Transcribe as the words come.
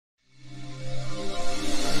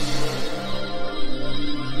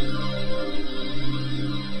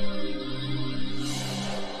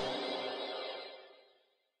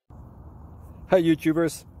Hi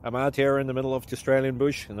YouTubers, I'm out here in the middle of the Australian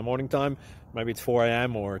bush in the morning time. Maybe it's 4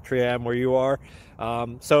 a.m. or 3 a.m. where you are.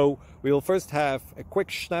 So we'll first have a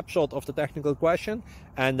quick snapshot of the technical question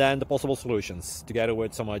and then the possible solutions, together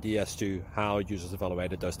with some ideas to how users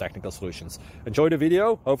evaluated those technical solutions. Enjoy the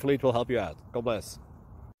video, hopefully it will help you out. God bless.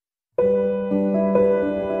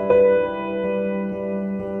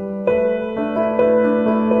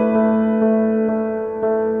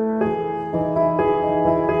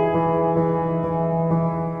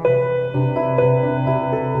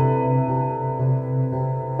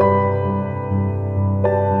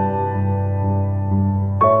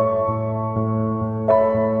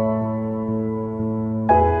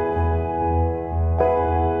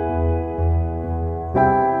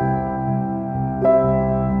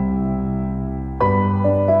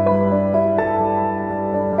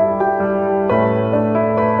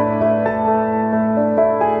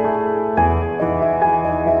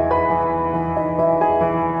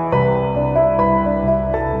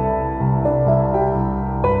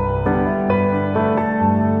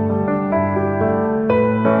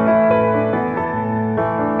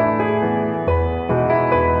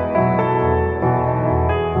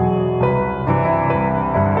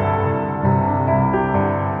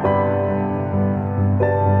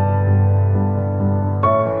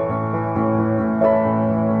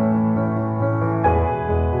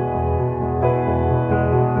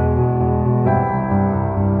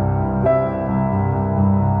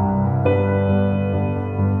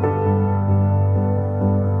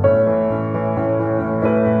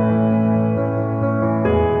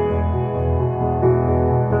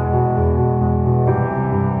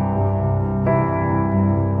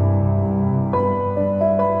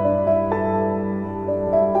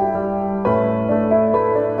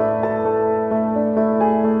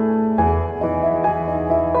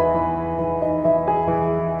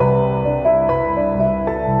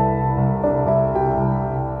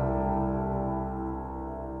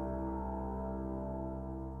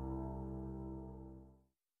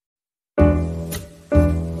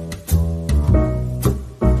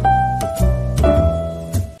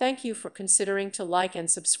 Thank you for considering to like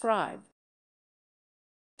and subscribe.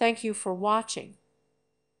 Thank you for watching.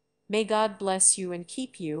 May God bless you and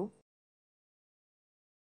keep you.